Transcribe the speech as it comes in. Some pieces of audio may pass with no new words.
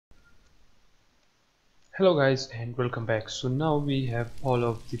Hello guys and welcome back. So now we have all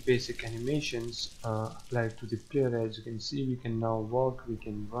of the basic animations applied to the player. As you can see, we can now walk, we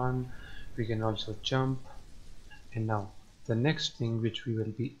can run, we can also jump. And now the next thing which we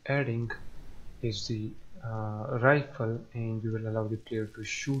will be adding is the rifle, and we will allow the player to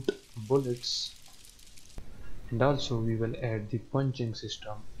shoot bullets, and also we will add the punching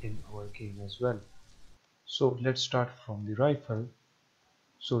system in our game as well. So let's start from the rifle.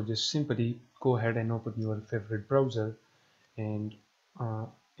 So just simply go ahead and open your favorite browser, and uh,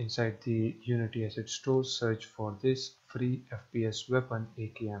 inside the Unity Asset Store search for this free FPS weapon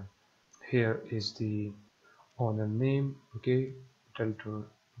AKM. Here is the owner name, okay, Delta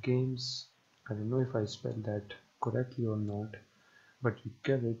Games. I don't know if I spelled that correctly or not, but you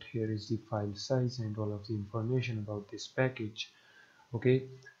get it. Here is the file size and all of the information about this package. Okay,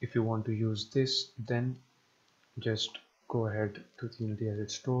 if you want to use this, then just go ahead to the Unity Asset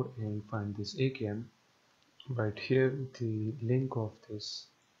Store and find this AKM. Right here the link of this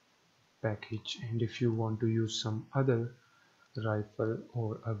package, and if you want to use some other rifle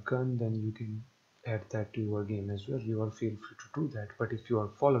or a gun, then you can add that to your game as well. You are feel free to do that, but if you are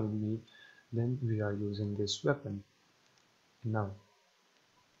following me, then we are using this weapon. Now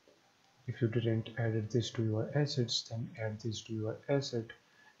if you didn't add this to your assets, then add this to your asset,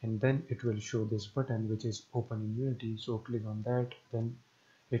 and then it will show this button which is open in Unity. So click on that, then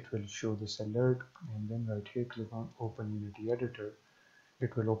it will show this alert, and then right here click on open Unity editor.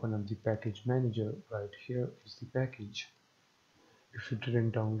 It will open up the package manager. Right here is the package. If you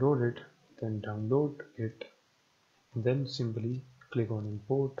didn't download it, then download it, then simply click on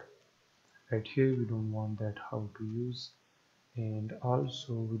import. Right here we don't want that how to use, and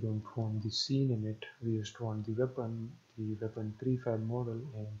also we don't want the scene in it. We just want the weapon prefab model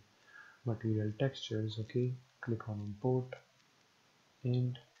and material textures. Okay, click on import,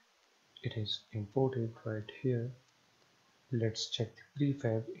 and it is imported right here. Let's check the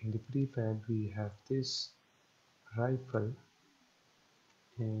prefab. In the prefab we have this rifle,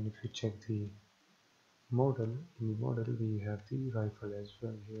 and if you check the model, in the model we have the rifle as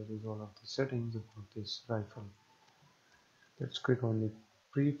well. Here is all of the settings about this rifle. Let's click on the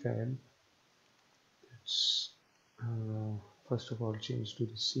prefab. Let's first of all change to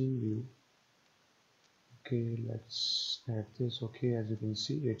the scene view. Okay, let's add this. Okay, as you can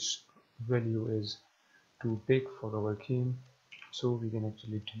see, its value is too big for our game, so we can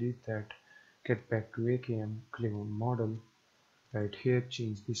actually delete that. Get back to AKM, click on model. Right here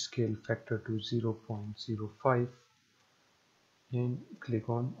change the scale factor to 0.05 and click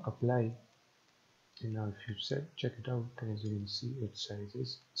on apply. And now if you check it out, then as you can see its size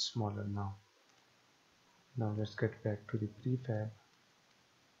is smaller now. Now let's get back to the prefab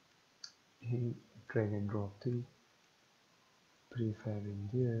and drag and drop the prefab in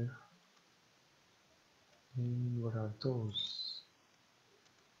there. And what are those?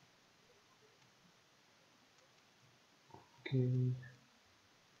 Okay,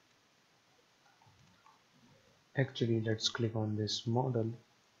 actually let's click on this model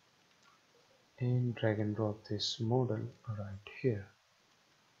and drag and drop this model right here.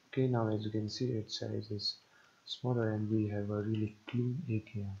 Okay, now as you can see its size is smaller and we have a really clean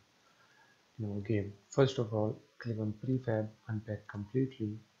AKM in our game. First of all, click on prefab, unpack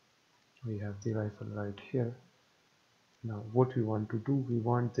completely. We have the rifle right here. Now what we want to do, we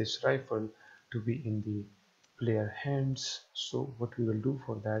want this rifle to be in the player hands. So what we will do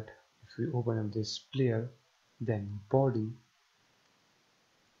for that, if we open up this player, then body,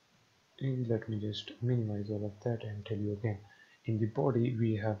 and let me just minimize all of that and tell you again. In the body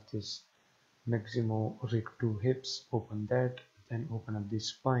we have this Maximo rig to hips, open that, then open up the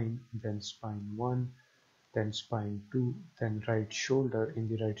spine, then spine 1, then spine 2, then right shoulder. In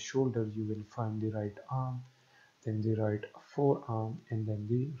the right shoulder you will find the right arm, then the right forearm, and then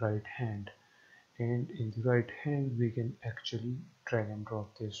the right hand. And in the right hand we can actually drag and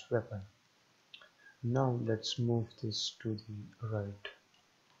drop this weapon. Now let's move this to the right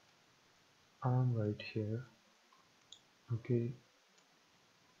arm right here. Okay,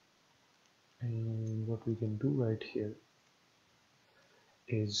 and what we can do right here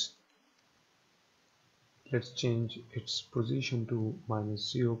is let's change its position to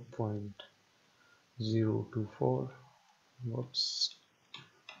minus 0.024. Whoops.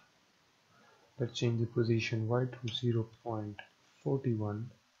 Let's change the position y to 0.41,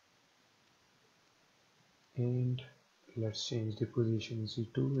 and let's change the position z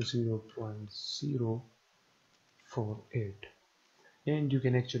to 0.048. And you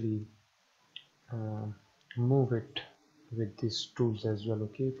can actually uh, move it with these tools as well.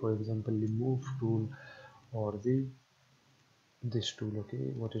 Okay, for example the move tool or the this tool,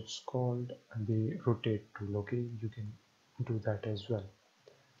 okay, what it's called, the rotate tool, okay. You can do that as well,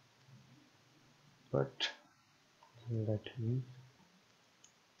 but let me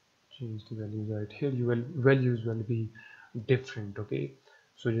change the values right here. You will values will be different, okay,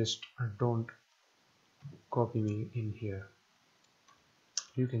 so just don't copy me in here.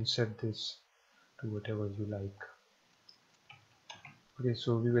 You can set this to whatever you like. Okay,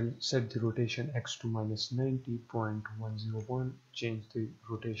 so we will set the rotation x to minus 90.101, change the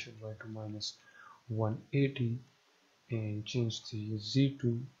rotation y to minus 180, and change the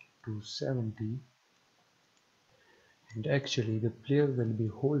z2 to 70. And actually the player will be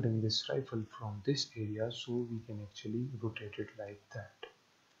holding this rifle from this area, so we can actually rotate it like that.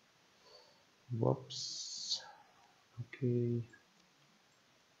 Whoops. Okay,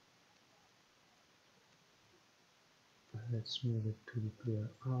 let's move it to the player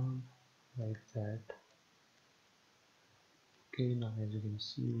arm like that. Okay, now as you can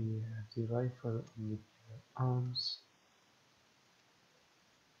see we have the rifle on the player arms.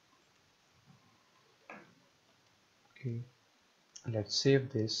 Okay, let's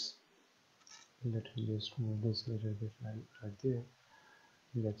save this. Let me just move this a little bit right there.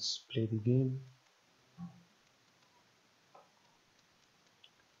 Let's play the game.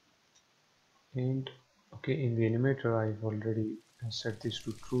 And okay, in the animator I've already set this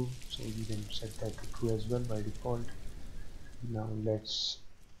to true, so you can set that to true as well by default. Now let's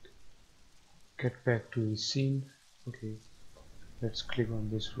get back to the scene. Okay, let's click on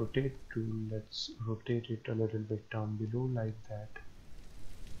this rotate tool. Let's rotate it a little bit down below like that.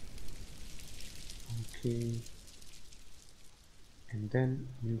 Okay, and then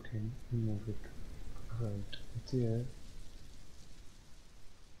you can move it right there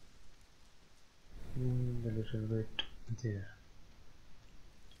and a little bit there.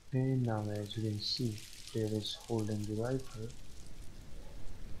 And now as you can see, the player is holding the rifle,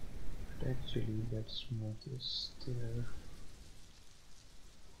 but actually let's move this there.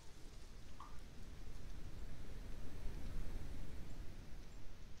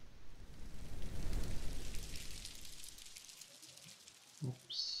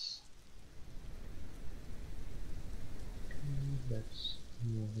 Oops. Okay, let's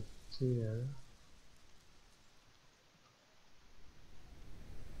move it there.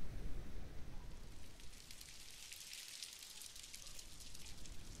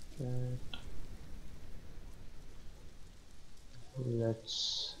 That.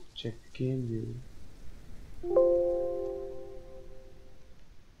 Let's check game view.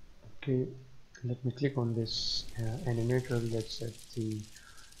 Okay, let me click on this animator. Let's set the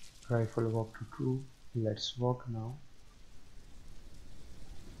rifle walk to true. Let's walk now.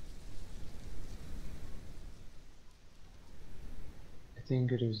 I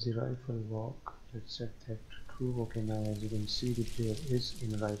think it is the rifle walk. Let's set that to true. Okay, now as you can see the player is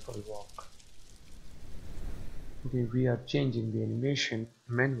in rifle walk. Okay, we are changing the animation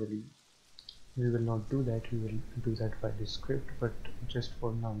manually. We will not do that, we will do that by the script, but just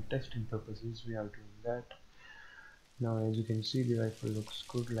for now testing purposes we are doing that. Now as you can see the rifle looks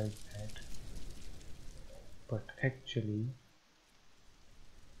good like that, but actually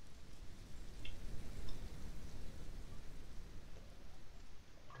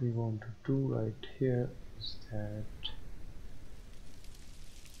what we want to do right here is that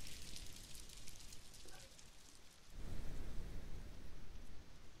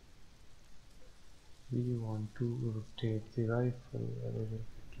we want to rotate the rifle a little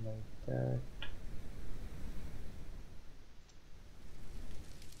bit like that.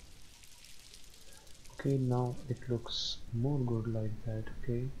 Okay, now it looks more good like that.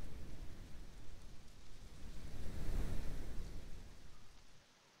 Okay,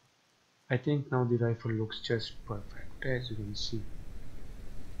 I think now the rifle looks just perfect, as you can see.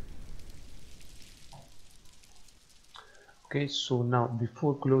 Okay, so now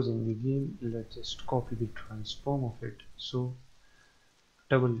before closing the game, let's just copy the transform of it. So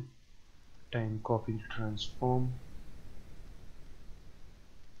double time copy the transform,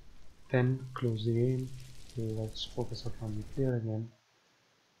 then close the game. Let's focus upon the player again.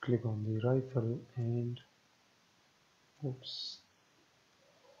 Click on the rifle and oops,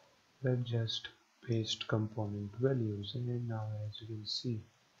 let's just paste component values. And now as you can see,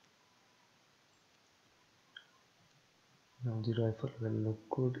 now the rifle will look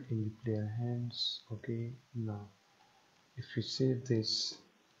good in the player hands. Okay, now if we save this,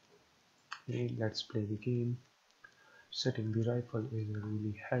 okay, let's play the game. Setting the rifle is a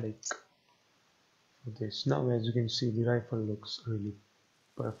really headache for this. Now as you can see the rifle looks really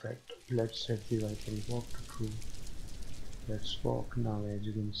perfect. Let's set the rifle walk to true. Let's walk. Now as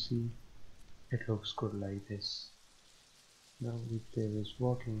you can see it looks good like this. Now the player is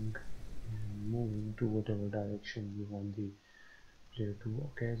walking and moving to whatever direction you want the player to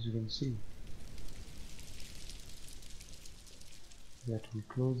walk. As you can see, let me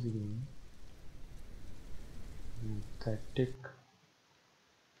close the game, move that tick,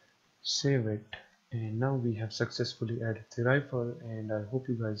 save it, and now we have successfully added the rifle. And I hope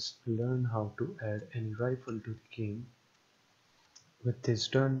you guys learn how to add any rifle to the game. With this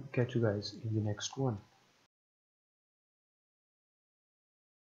done, catch you guys in the next one.